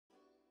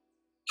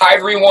Hi,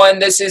 everyone.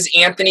 This is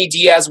Anthony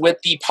Diaz with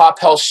the Pop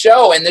Health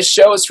Show, and this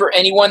show is for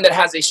anyone that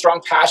has a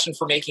strong passion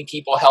for making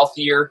people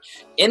healthier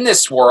in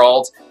this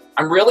world.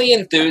 I'm really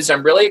enthused.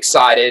 I'm really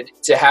excited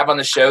to have on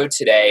the show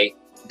today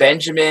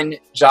Benjamin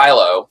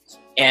Dzialo.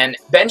 And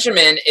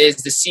Benjamin is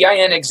the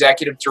CIN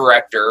Executive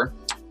Director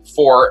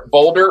for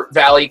Boulder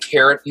Valley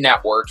Care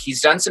Network.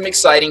 He's done some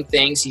exciting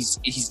things.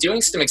 He's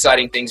doing some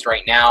exciting things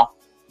right now.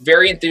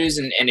 Very enthused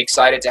and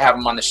excited to have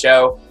him on the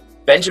show.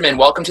 Benjamin,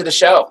 welcome to the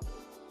show.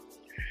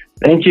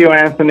 Thank you,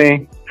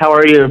 Anthony. How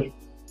are you?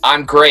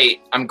 I'm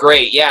great.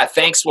 Yeah,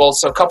 thanks. Well,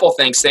 so a couple of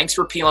things. Thanks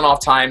for peeling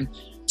off time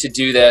to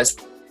do this,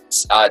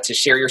 to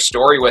share your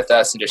story with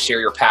us and to share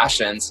your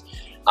passions.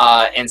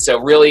 And so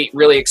really,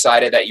 really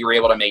excited that you were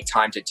able to make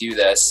time to do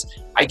this.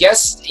 I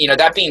guess,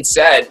 that being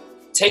said,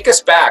 take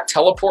us back,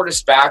 teleport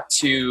us back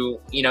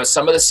to,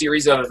 some of the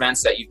series of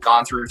events that you've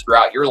gone through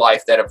throughout your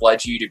life that have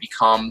led you to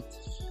become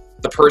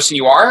the person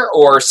you are,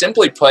 or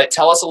simply put,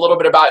 tell us a little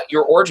bit about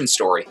your origin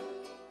story.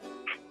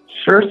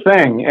 Sure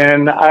thing.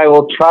 And I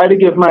will try to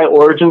give my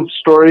origin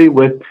story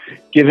with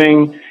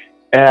giving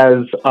as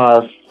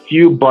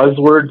few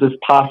buzzwords as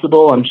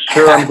possible. I'm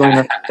sure I'm going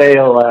to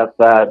fail at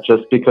that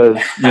just because,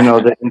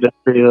 the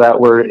industry that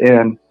we're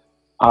in.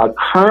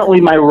 Currently,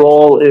 my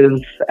role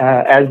is,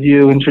 as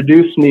you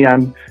introduced me,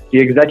 I'm the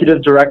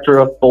Executive Director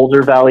of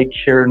Boulder Valley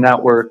Care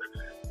Network.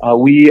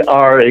 We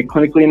are a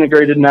clinically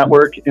integrated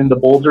network in the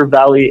Boulder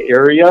Valley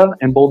area,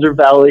 and Boulder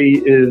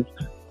Valley is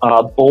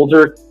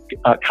Boulder,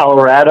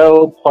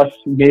 Colorado, plus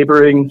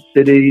neighboring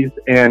cities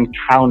and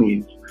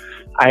counties.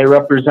 I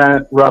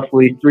represent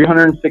roughly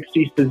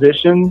 360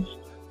 physicians.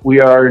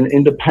 We are an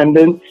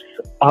independent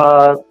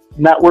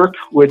network,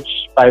 which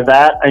by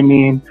that I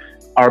mean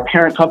our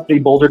parent company,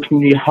 Boulder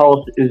Community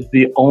Health, is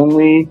the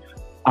only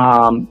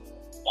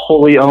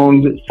wholly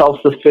owned,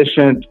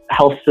 self-sufficient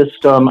health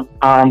system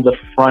on the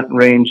Front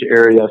Range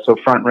area. So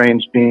Front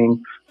Range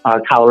being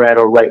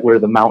Colorado, right where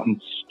the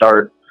mountains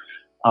start.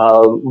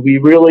 We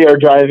really are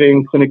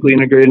driving clinically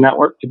integrated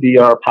network to be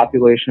our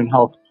population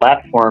health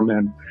platform.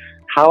 And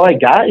how I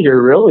got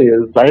here really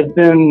is I've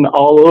been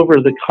all over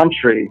the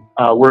country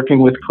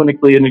working with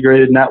clinically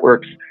integrated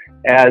networks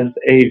as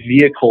a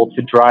vehicle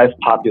to drive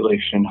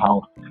population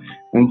health.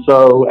 And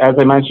so, as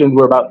I mentioned,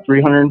 we're about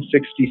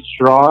 360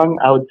 strong.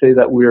 I would say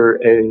that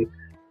we're a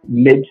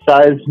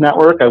mid-sized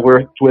network. I've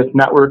worked with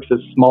networks as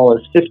small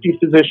as 50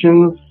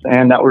 physicians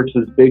and networks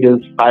as big as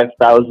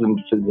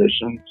 5,000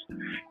 physicians.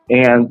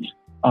 And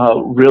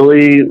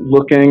really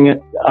looking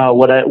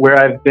where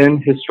I've been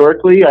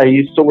historically, I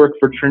used to work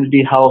for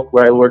Trinity Health,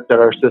 where I worked at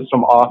our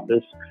system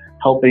office,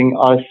 helping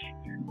us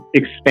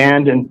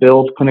expand and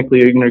build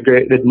clinically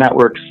integrated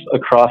networks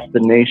across the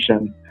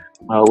nation.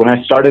 When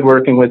I started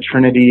working with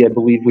Trinity, I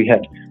believe we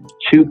had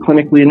 2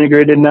 clinically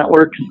integrated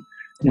networks.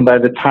 And by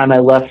the time I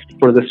left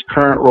for this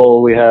current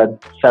role, we had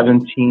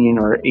 17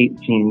 or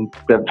 18,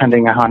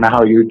 depending on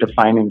how you're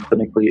defining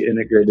clinically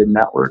integrated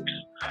networks.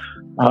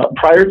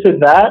 Prior to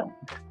that,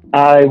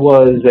 I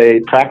was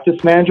a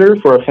practice manager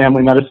for a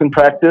family medicine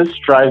practice,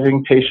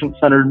 driving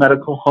patient-centered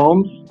medical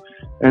homes.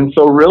 And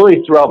so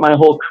really throughout my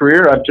whole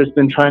career, I've just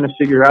been trying to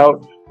figure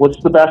out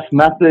what's the best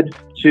method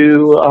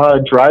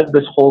to drive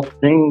this whole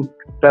thing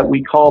that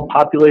we call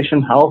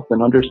population health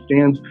and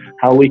understand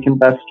how we can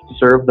best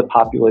serve the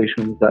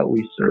populations that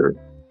we serve.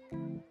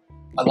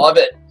 I love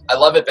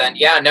it, Ben.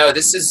 Yeah, no,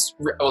 this is,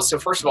 so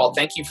first of all,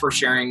 thank you for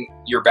sharing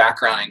your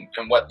background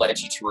and what led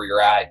you to where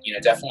you're at.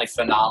 Definitely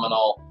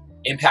phenomenal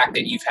impact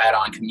that you've had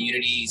on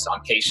communities,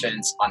 on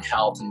patients, on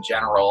health in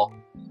general.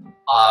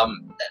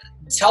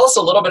 Tell us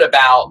a little bit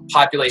about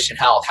population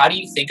health. How do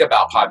you think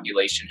about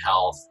population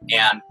health?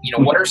 And,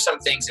 what are some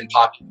things in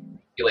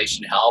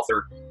population health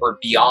or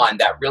beyond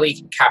that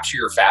really capture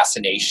your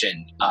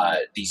fascination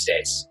these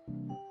days?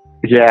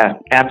 Yeah,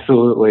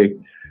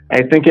 absolutely.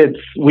 I think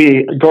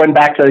going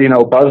back to,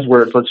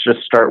 buzzwords, let's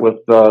just start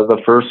with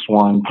the first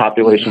one,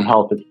 population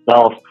health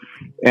itself.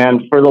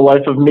 And for the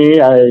life of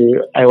me,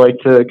 I like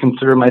to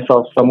consider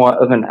myself somewhat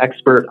of an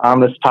expert on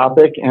this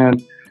topic.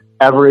 And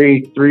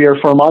every 3 or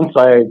 4 months,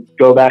 I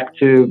go back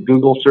to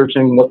Google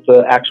searching what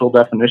the actual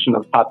definition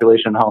of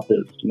population health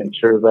is to make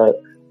sure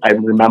that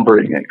I'm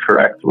remembering it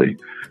correctly.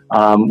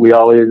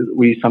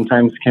 We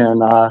sometimes can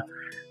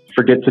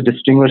forget to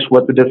distinguish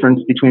what the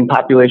difference between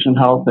population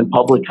health and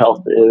public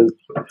health is.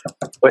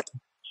 But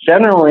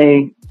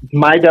generally,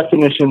 my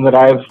definition that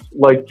I've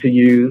liked to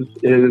use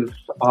is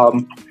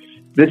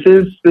this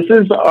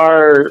is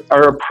our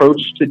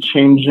approach to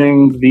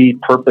changing the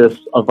purpose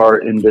of our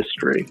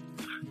industry.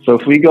 So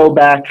if we go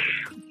back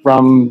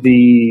from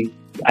the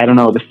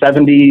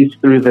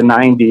 70s through the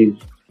 90s,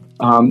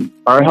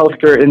 our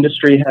healthcare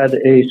industry had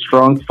a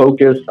strong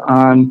focus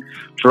on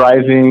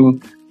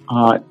driving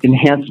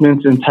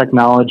enhancements in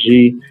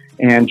technology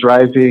and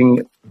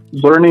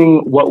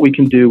learning what we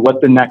can do,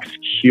 what the next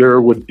cure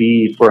would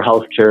be for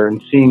healthcare,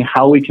 and seeing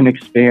how we can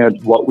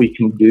expand what we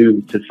can do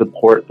to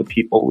support the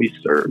people we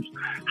serve.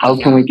 How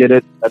can we get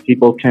it that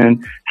people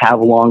can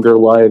have longer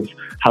lives?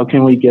 How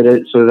can we get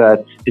it so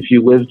that if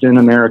you lived in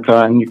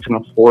America and you can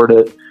afford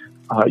it,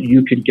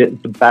 you could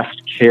get the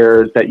best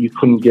care that you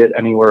couldn't get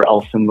anywhere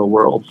else in the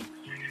world.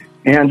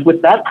 And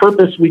with that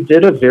purpose, we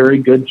did a very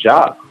good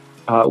job.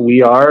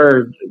 We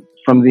are,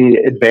 from the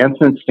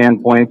advancement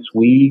standpoints,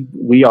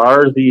 we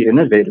are the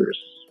innovators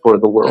for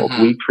the world.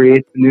 We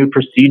create the new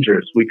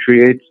procedures. We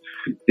create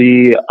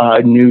the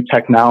new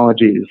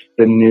technologies,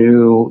 the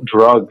new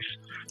drugs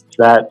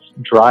that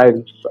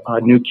drives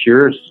new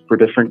cures for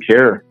different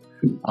care.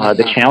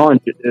 The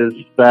challenge is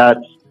that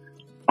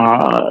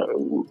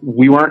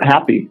we weren't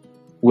happy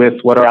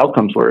with what our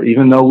outcomes were.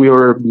 Even though we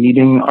were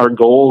meeting our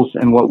goals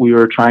and what we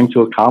were trying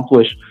to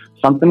accomplish,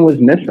 something was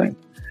missing.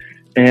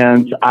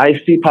 And I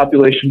see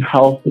population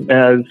health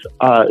as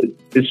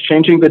is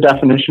changing the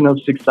definition of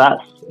success.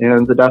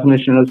 And the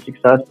definition of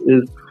success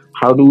is,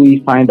 how do we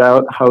find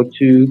out how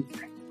to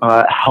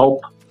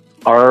help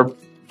our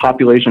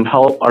population,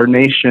 help our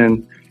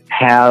nation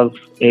have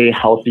a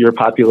healthier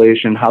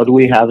population? How do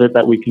we have it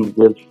that we can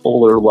live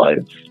fuller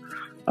lives?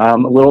 A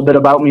little bit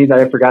about me that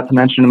I forgot to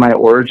mention in my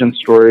origin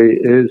story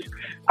is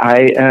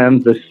I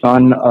am the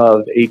son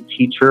of a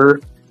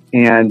teacher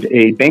and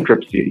a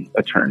bankruptcy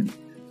attorney.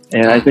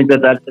 And I think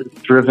that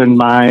has driven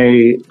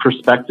my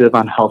perspective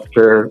on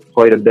healthcare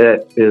quite a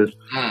bit. Is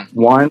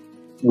one,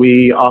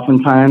 we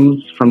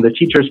oftentimes, from the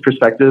teacher's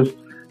perspective,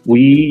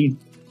 we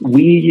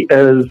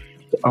as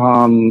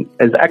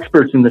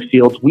experts in the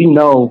field, we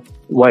know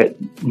what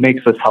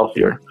makes us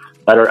healthier.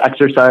 Better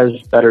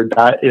exercise, better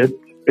diet.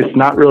 It's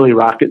not really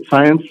rocket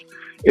science.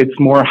 It's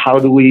more, how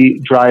do we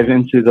drive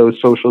into those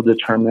social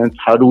determinants?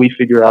 How do we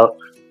figure out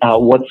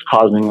what's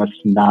causing us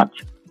not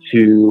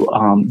to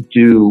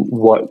do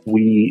what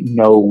we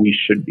know we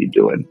should be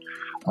doing?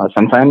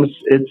 Sometimes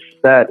it's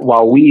that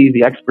while we,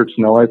 the experts,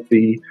 know it,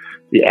 the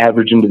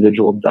average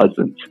individual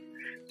doesn't.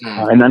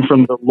 And then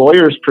from the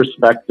lawyer's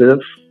perspective,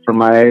 from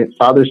my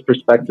father's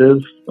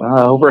perspective,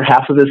 over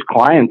half of his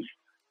clients'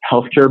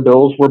 healthcare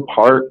bills were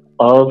part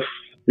of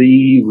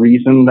the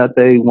reason that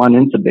they went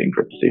into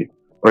bankruptcy,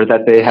 or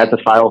that they had to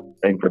file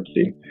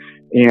bankruptcy.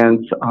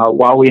 And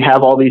while we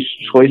have all these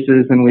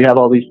choices and we have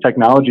all these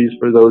technologies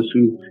for those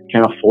who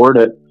can afford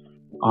it,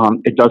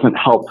 it doesn't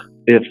help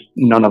if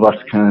none of us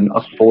can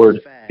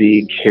afford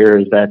the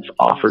care that's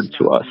offered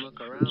to us.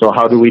 And so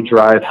how do we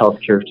drive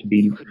healthcare to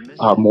be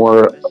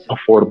more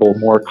affordable,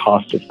 more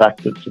cost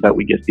effective, so that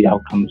we get the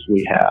outcomes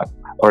we have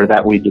or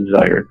that we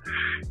desire?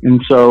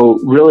 And so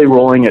really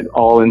rolling it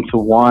all into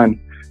one,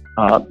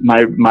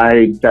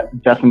 my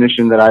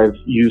definition that I've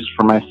used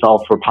for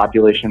myself for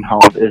population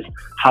health is,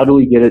 how do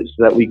we get it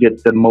so that we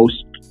get the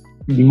most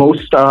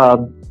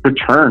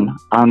return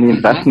on the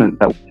investment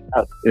that we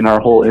have in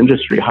our whole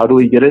industry? How do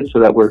we get it so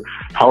that we're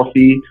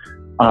healthy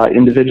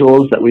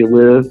individuals, that we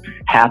live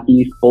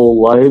happy,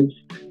 full lives,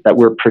 that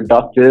we're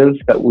productive,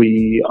 that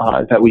we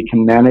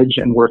can manage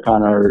and work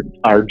on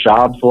our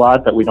jobs a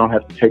lot, that we don't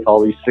have to take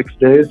all these 6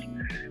 days,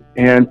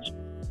 and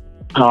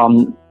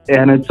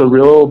it's a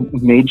real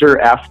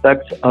major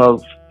aspect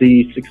of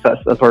the success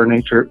of our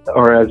nature,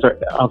 or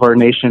of our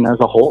nation as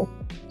a whole.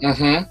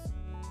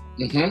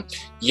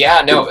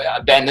 Yeah, no,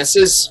 Ben, this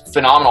is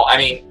phenomenal. I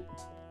mean,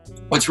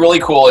 what's really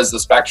cool is the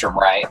spectrum,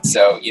 right?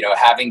 So,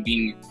 having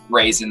been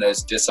raised in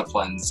those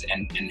disciplines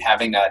and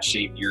having that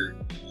shape your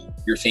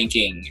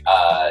thinking,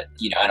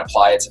 and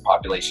apply it to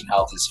population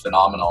health is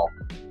phenomenal.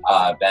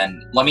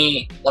 Ben, let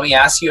me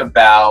ask you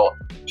about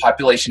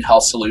population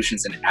health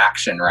solutions in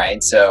action,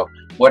 right? So,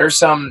 what are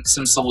some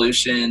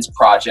solutions,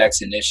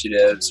 projects,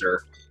 initiatives,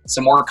 or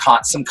some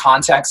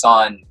context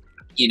on,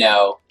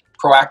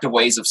 proactive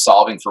ways of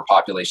solving for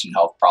population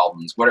health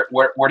problems? What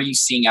are you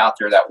seeing out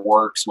there that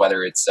works?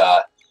 Whether it's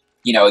a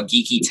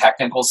geeky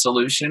technical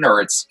solution,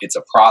 or it's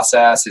a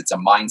process, it's a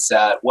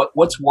mindset.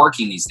 What's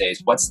working these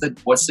days? What's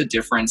the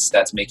difference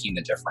that's making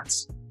the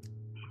difference?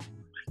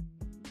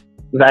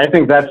 I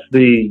think that's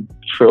the $1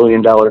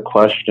 trillion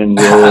question,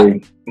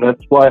 really.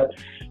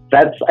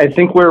 I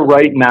think we're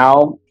right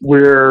now,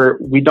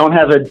 we don't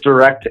have a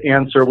direct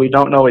answer. We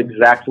don't know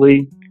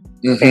exactly.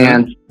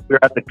 And we're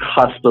at the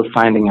cusp of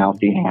finding out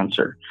the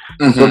answer.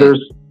 So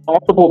there's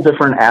multiple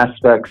different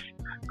aspects.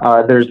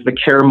 There's the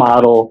care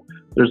model.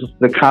 There's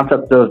the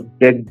concept of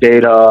big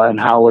data and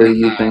how we're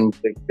using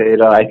big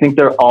data. I think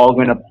they're all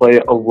going to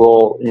play a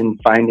role in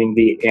finding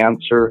the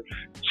answer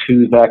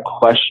to that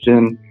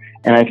question.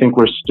 And I think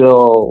we're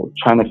still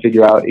trying to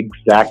figure out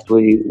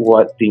exactly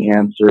what the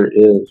answer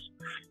is.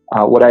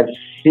 What I've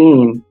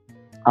seen,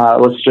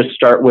 let's just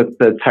start with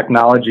the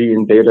technology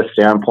and data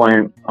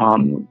standpoint.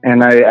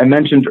 And I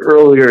mentioned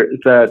earlier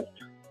that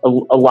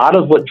a lot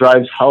of what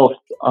drives health,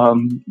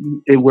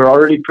 we're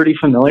already pretty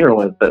familiar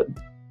with it.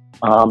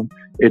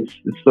 It's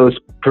those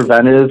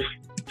preventive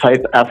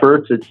type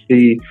efforts. It's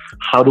the,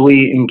 how do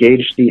we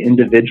engage the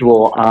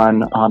individual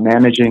on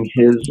managing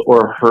his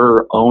or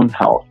her own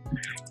health,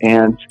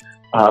 and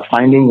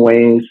finding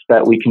ways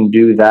that we can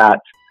do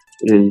that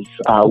is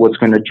what's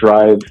going to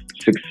drive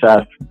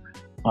success.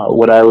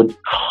 What I would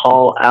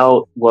call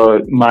out,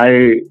 what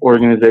my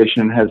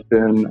organization has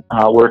been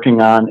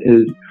working on,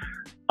 is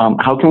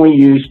how can we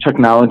use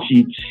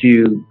technology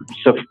to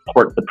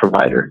support the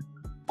provider?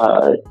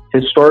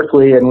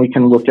 historically, and we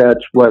can look at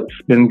what's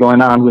been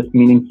going on with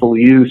meaningful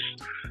use.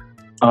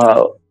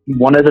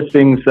 One of the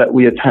things that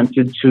we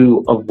attempted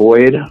to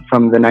avoid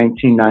from the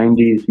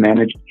 1990s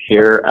managed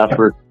care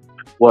effort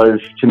was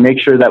to make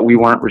sure that we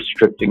weren't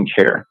restricting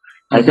care.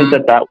 Mm-hmm. I think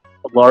that was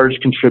a large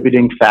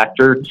contributing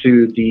factor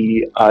to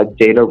the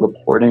data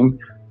reporting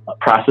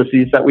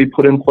processes that we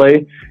put in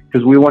play,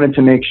 because we wanted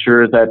to make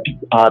sure that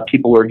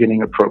people were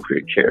getting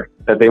appropriate care,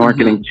 that they weren't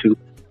getting too,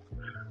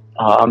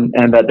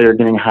 and that they're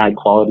getting high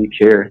quality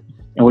care.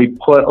 And we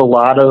put a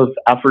lot of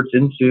efforts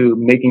into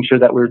making sure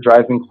that we're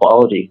driving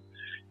quality.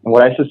 And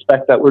what I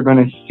suspect that we're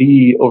going to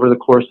see over the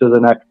course of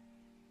the next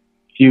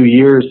few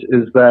years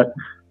is that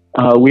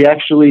we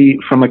actually,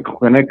 from a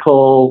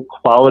clinical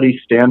quality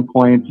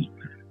standpoint,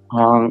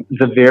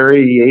 the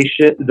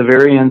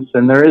variance,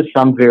 and there is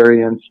some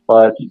variance,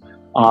 but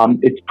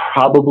it's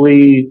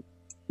probably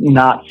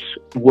not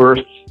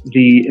worth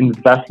the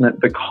investment,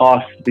 the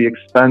cost, the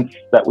expense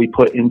that we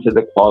put into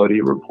the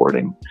quality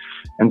reporting.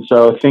 And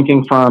so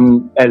thinking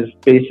from as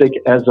basic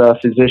as a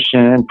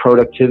physician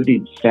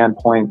productivity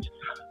standpoint,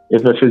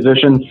 if a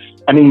physician's,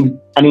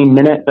 any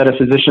minute that a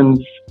physician's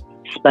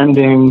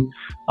spending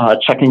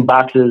checking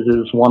boxes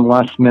is one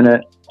less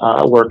minute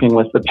working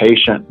with the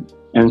patient.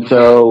 And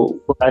so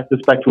what I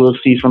suspect we'll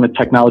see from a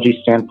technology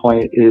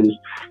standpoint is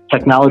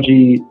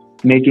technology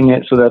making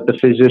it so that the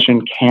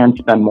physician can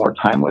spend more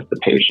time with the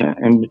patient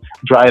and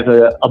drive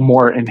a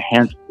more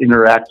enhanced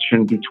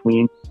interaction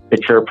between the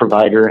care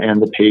provider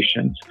and the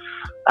patient.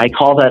 I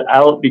call that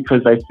out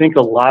because I think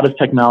a lot of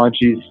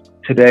technologies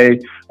today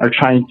are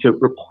trying to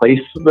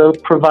replace the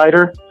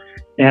provider,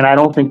 and I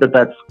don't think that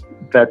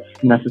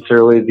that's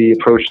necessarily the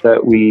approach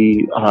that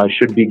we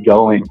should be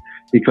going,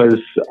 because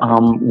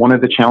one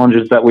of the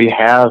challenges that we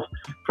have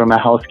from a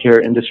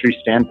healthcare industry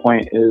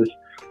standpoint is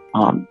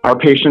our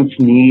patients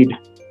need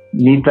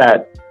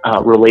that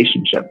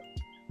relationship.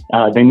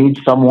 They need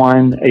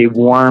someone, a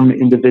warm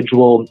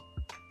individual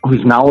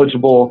who's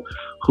knowledgeable,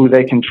 who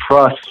they can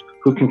trust,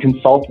 who can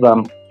consult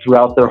them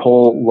throughout their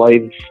whole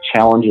life's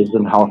challenges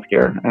in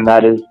healthcare. And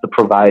that is the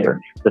provider,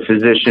 the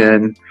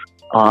physician,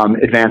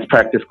 advanced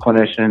practice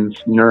clinicians,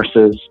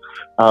 nurses.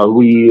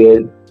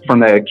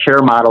 From a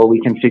care model,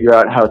 we can figure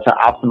out how to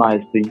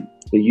optimize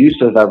the use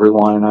of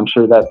everyone. And I'm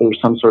sure that there's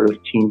some sort of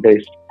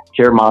team-based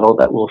care model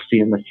that we'll see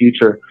in the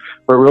future.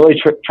 But really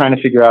trying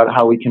to figure out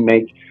how we can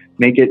make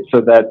it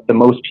so that the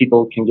most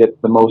people can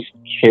get the most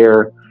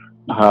care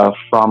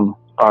from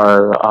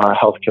our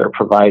healthcare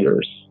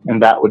providers.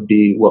 And that would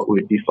be what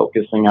we'd be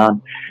focusing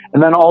on.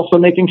 And then also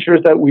making sure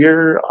that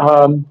we're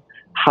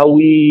how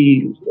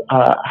we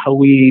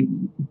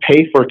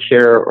pay for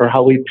care, or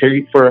how we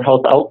pay for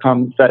health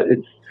outcomes, that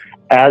it's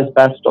as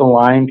best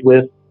aligned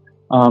with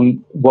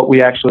what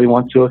we actually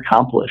want to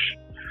accomplish.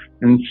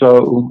 And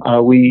so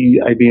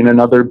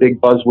another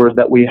big buzzword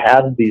that we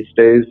have these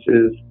days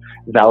is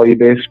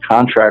value-based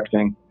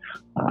contracting.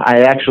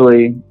 I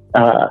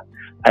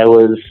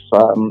was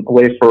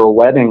away for a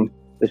wedding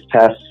this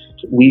past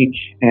week,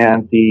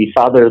 and the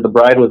father of the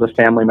bride was a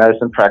family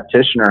medicine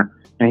practitioner,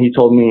 and he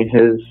told me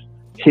his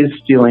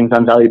feelings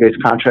on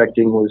value-based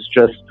contracting was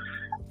just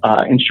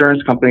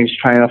insurance companies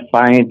trying to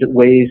find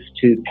ways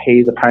to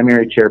pay the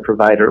primary care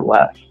provider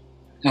less.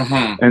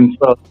 Mm-hmm. And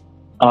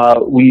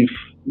so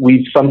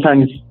we've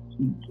sometimes,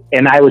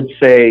 and I would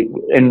say,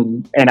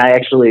 and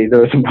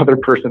there was another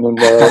person in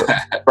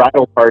the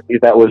bridal party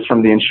that was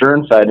from the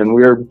insurance side, and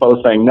we were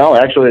both saying, no,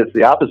 actually it's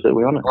the opposite.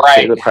 We want to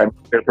pay the primary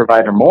care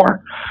provider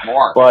more.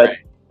 But, right.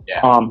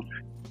 Yeah.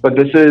 But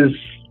this is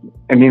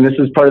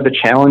part of the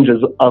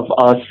challenges of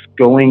us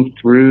going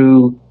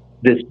through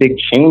this big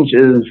change,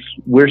 is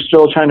we're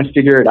still trying to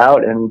figure it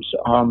out. And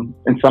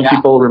some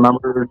people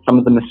remember some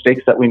of the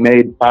mistakes that we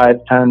made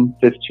 5, 10,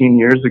 15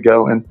 years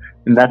ago, and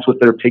that's what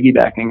they're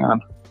piggybacking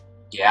on.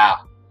 Yeah.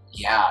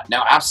 Yeah,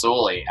 no,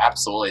 absolutely.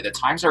 Absolutely. The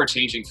times are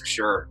changing for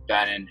sure,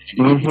 Ben, and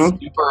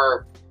mm-hmm.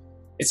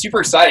 it's super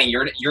exciting.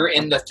 You're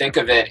in the thick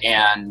of it,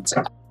 and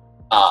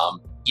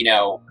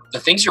the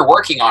things you're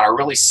working on are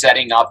really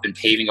setting up and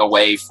paving a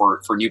way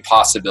for new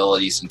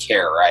possibilities in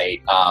care,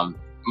 right?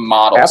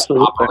 Models,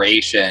 absolutely.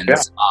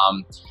 Operations,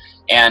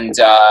 and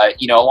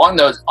along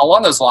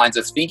those lines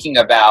of thinking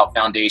about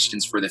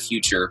foundations for the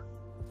future.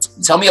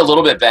 Tell me a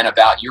little bit, Ben,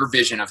 about your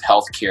vision of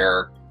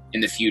healthcare in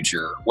the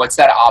future. What's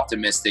that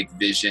optimistic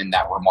vision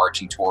that we're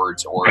marching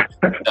towards, or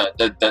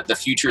the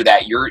future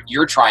that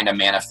you're trying to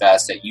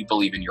manifest, that you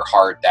believe in your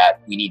heart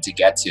that we need to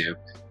get to?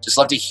 Just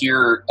love to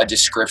hear a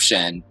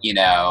description,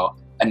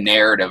 a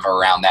narrative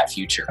around that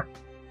future.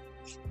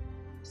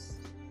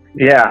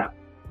 Yeah,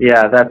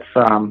 that's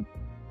a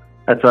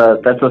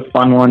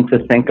fun one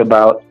to think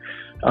about.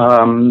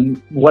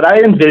 What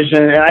I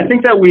envision, and I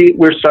think that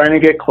we're starting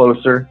to get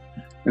closer,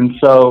 and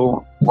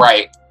so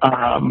right.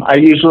 I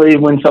usually,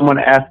 when someone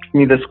asks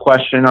me this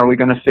question, are we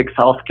going to fix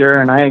healthcare?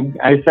 And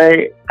I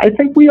say, I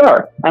think we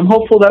are. I'm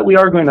hopeful that we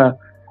are going to,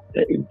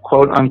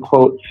 quote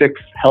unquote, fix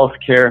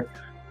healthcare.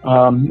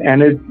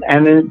 And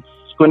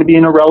it's going to be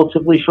in a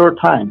relatively short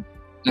time.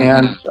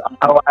 Mm-hmm. And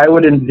I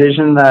would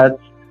envision that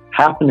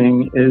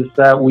happening is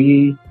that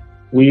we've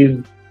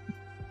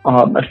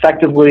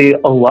effectively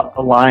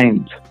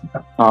aligned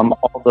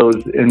all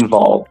those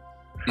involved.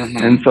 Mm-hmm.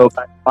 And so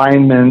by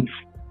alignment,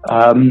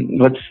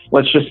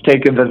 let's just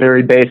take the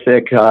very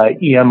basic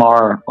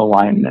EMR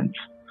alignment.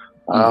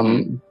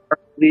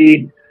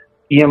 The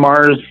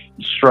EMRs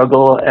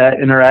struggle at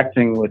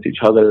interacting with each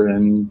other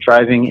and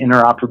driving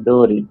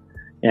interoperability,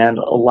 and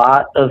a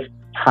lot of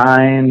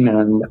time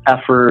and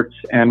effort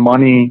and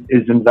money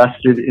is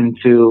invested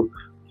into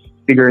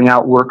figuring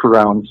out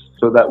workarounds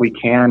so that we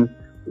can,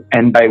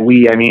 and by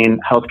we I mean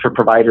healthcare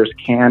providers,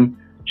 can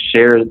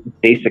share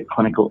basic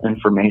clinical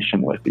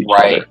information with each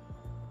other.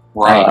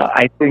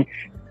 Right.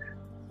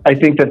 I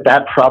think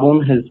that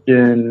problem has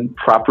been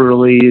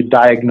properly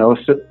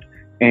diagnosed,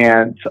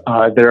 and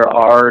there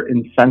are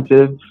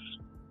incentives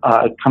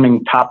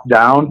coming top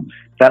down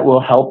that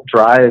will help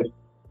drive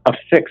a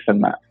fix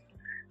in that.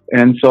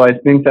 And so I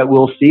think that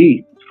we'll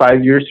see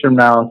 5 years from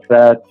now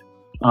that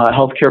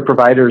healthcare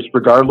providers,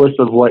 regardless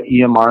of what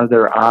EMR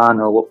they're on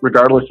or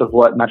regardless of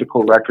what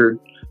medical record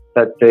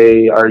that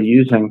they are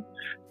using,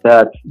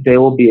 that they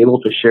will be able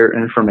to share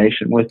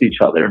information with each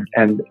other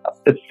and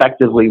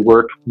effectively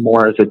work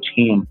more as a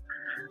team.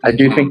 I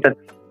do think that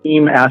the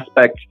team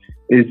aspect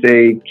is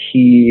a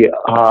key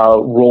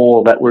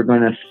role that we're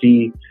going to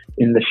see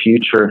in the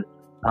future.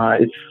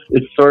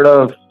 It's sort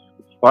of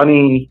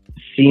funny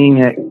seeing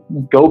it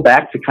go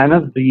back to kind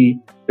of the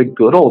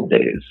good old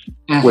days,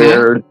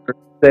 where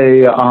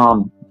they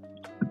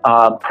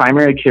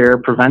primary care,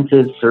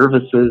 preventive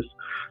services,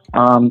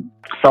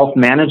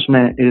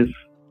 self-management is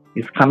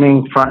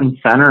coming front and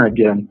center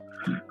again.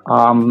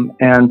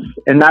 And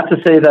not to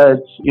say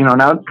that,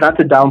 not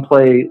to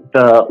downplay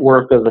the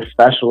work of the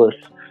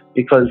specialists,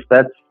 because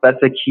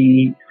that's a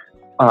key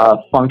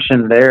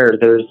function there.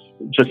 There's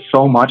just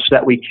so much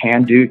that we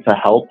can do to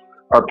help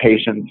our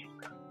patients.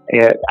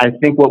 I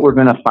think what we're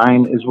going to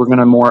find is we're going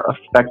to more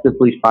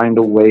effectively find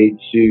a way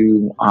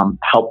to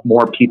help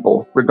more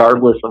people,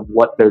 regardless of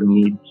what their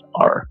needs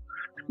are.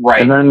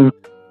 Right. And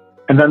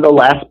then the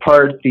last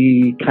part,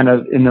 the kind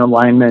of in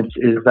alignment,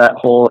 is that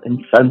whole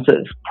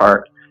incentive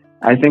part.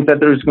 I think that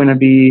there's going to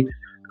be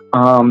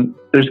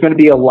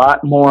a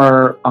lot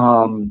more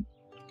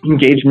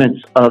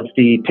engagement of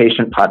the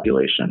patient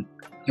population.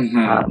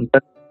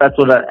 That's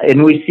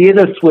and we see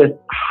this with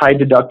high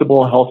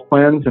deductible health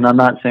plans, and I'm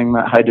not saying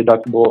that high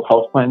deductible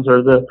health plans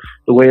are the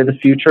way of the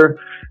future,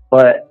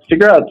 but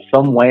figure out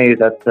some way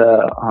that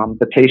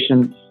the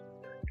patients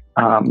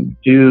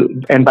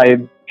do. And by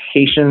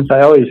patients,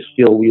 I always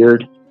feel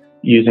weird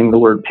using the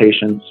word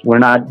patients. We're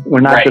not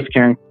just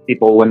caring for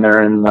people when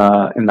they're in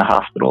the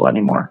hospital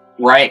anymore.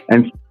 Right.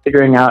 And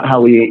figuring out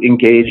how we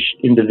engage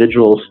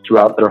individuals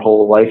throughout their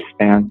whole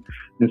lifespan,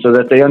 and so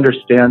that they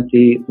understand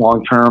the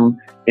long-term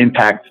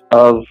impact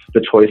of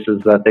the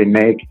choices that they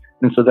make,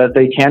 and so that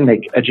they can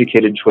make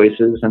educated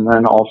choices, and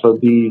then also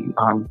be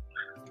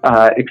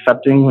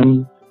accepting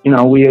when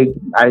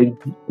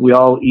we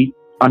all eat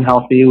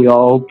unhealthy, we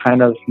all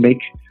kind of make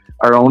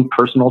our own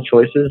personal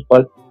choices,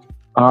 but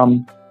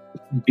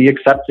be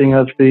accepting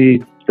of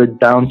the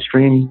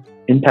downstream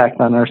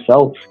impact on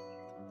ourselves.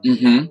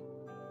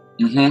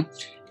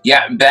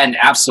 Yeah, Ben,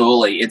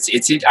 absolutely. It's.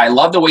 I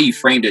love the way you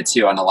framed it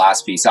too on the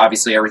last piece.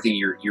 Obviously, everything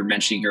you're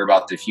mentioning here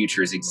about the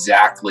future is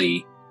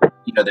exactly,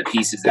 the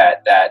pieces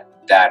that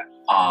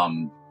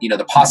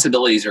the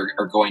possibilities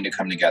are going to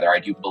come together. I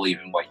do believe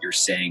in what you're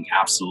saying,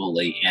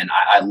 absolutely, and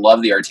I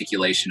love the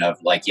articulation of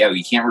we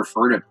can't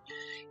refer to.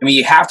 I mean,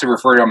 you have to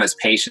refer to them as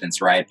patients,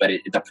 right? But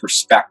the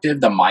perspective,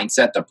 the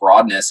mindset, the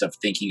broadness of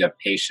thinking of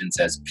patients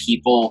as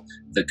people,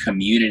 the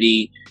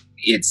community.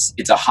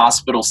 It's a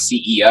hospital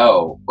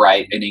CEO,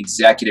 right? An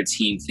executive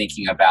team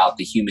thinking about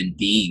the human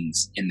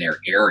beings in their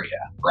area,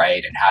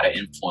 right? And how to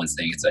influence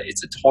things.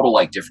 It's a total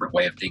different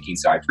way of thinking.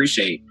 So I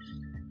appreciate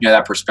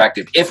that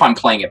perspective. If I'm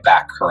playing it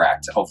back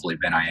correct, hopefully,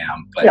 Ben, I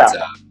am. But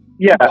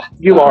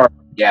you are.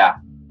 Yeah.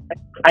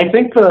 I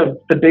think the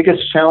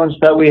biggest challenge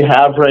that we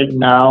have right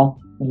now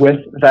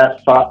with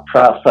that thought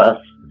process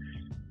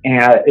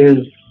is,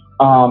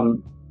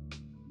 and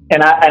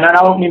I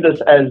don't mean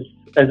this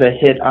as a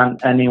hit on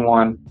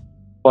anyone,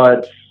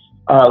 but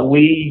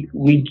we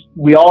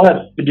all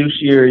have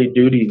fiduciary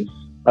duties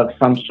of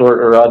some sort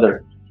or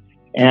other,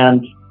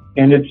 and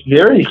it's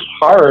very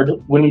hard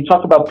when you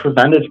talk about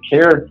preventive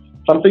care.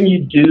 Something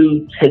you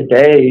do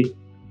today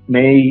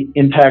may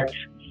impact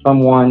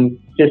someone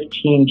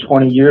 15,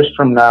 20 years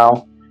from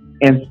now,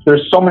 and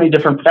there's so many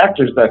different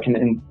factors that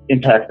can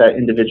impact that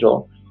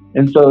individual.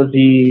 And so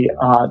the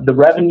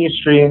revenue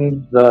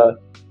streams, the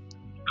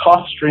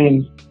cost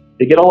streams,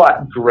 they get a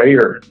lot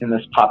grayer in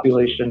this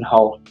population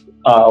health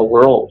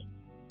world,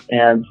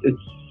 and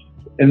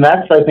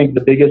that's I think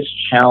the biggest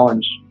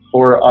challenge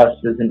for us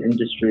as an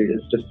industry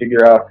is to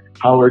figure out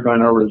how we're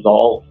going to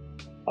resolve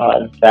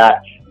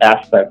that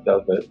aspect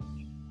of it,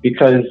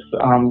 because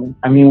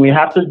we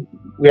have to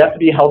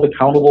be held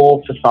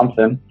accountable to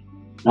something.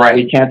 Right.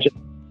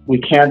 We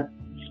can't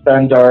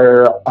spend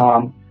our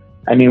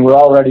we're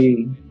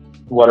already,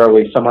 what are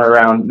we, somewhere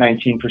around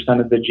 19%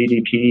 of the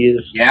GDP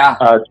is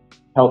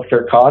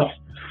healthcare costs.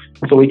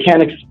 So we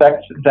can't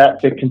expect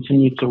that to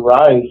continue to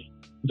rise.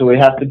 So we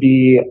have to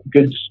be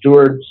good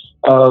stewards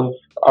of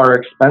our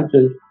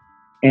expenses,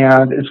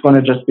 and it's going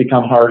to just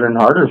become harder and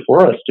harder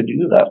for us to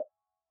do that.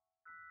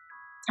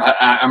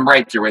 I'm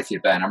right there with you,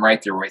 Ben.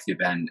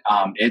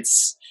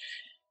 It's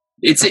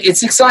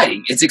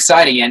exciting. It's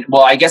exciting. And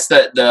well, I guess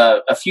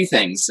a few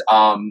things,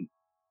 a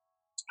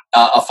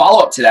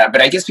follow-up to that,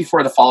 but I guess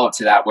before the follow-up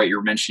to that, what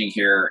you're mentioning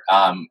here,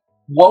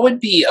 what would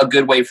be a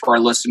good way for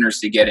our listeners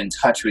to get in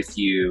touch with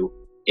you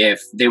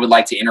if they would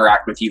like to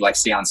interact with you, like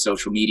stay on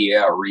social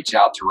media or reach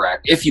out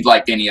direct, if you'd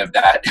like any of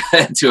that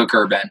to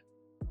occur, Ben?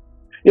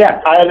 Yeah,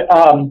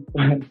 I'm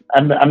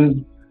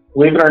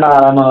believe it or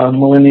not, I'm a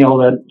millennial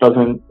that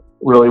doesn't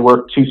really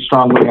work too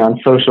strongly on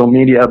social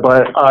media,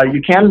 but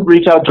you can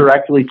reach out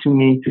directly to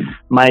me.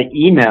 My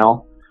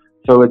email,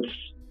 so it's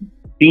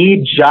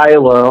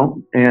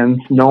Dzialo, and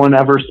no one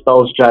ever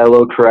spells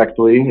Dzialo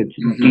correctly. It's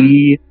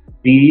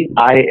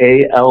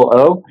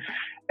DZIALO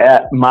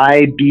at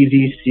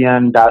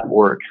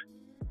mybvcn.org.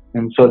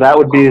 And so that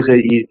would be the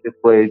easiest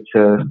way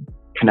to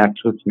connect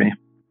with me.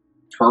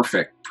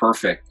 Perfect.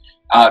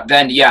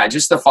 Ben, yeah,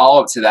 just a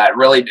follow-up to that.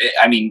 Really,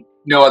 I mean,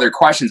 no other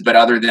questions, but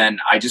other than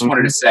I just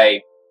wanted to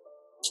say,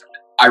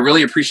 I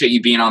really appreciate you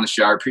being on the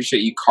show. I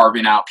appreciate you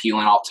carving out,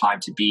 peeling out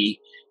time to be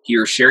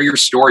here. Share your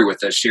story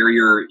with us. Share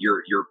your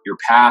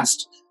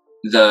past,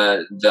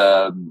 for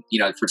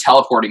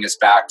teleporting us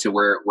back to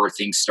where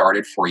things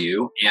started for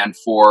you, and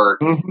for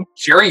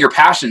sharing your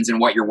passions and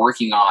what you're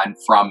working on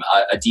from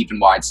a deep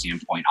and wide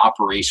standpoint,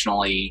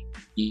 operationally,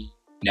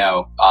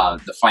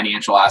 the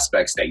financial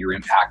aspects that you're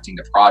impacting,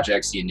 the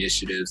projects, the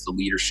initiatives, the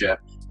leadership,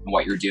 and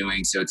what you're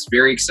doing. So it's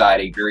very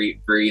exciting,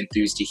 very, very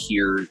enthused to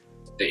hear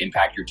the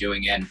impact you're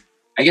doing. And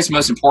I guess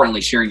most importantly,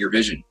 sharing your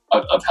vision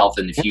of health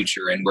in the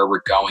future and where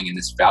we're going in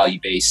this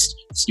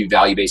new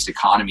value-based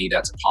economy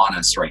that's upon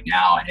us right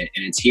now. And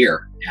it's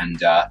here.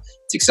 And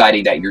it's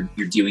exciting that you're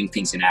doing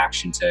things in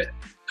action to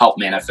help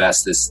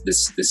manifest this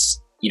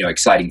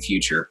exciting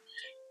future.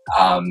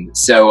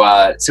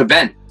 So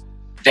Ben,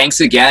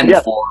 thanks again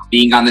for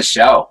being on the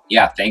show.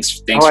 Yeah,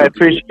 thanks. I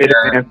appreciate it,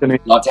 Anthony.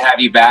 Love to have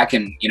you back,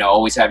 and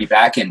always have you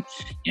back, and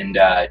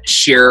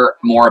share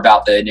more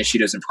about the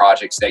initiatives and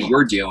projects that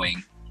you're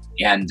doing.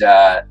 And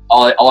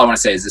all I want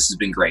to say is this has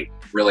been great.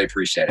 Really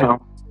appreciate it. Oh,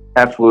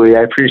 absolutely,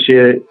 I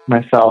appreciate it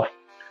myself.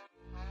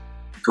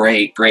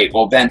 Great.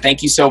 Well, Ben,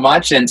 thank you so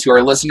much, and to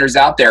our listeners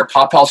out there,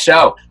 Pop Health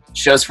Show,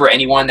 shows for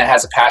anyone that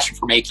has a passion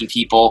for making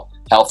people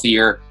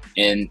healthier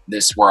in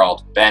this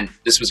world. Ben,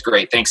 this was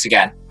great. Thanks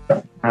again.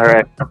 All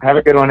right. Have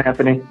a good one,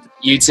 Anthony.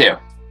 You too.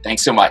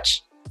 Thanks so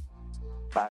much.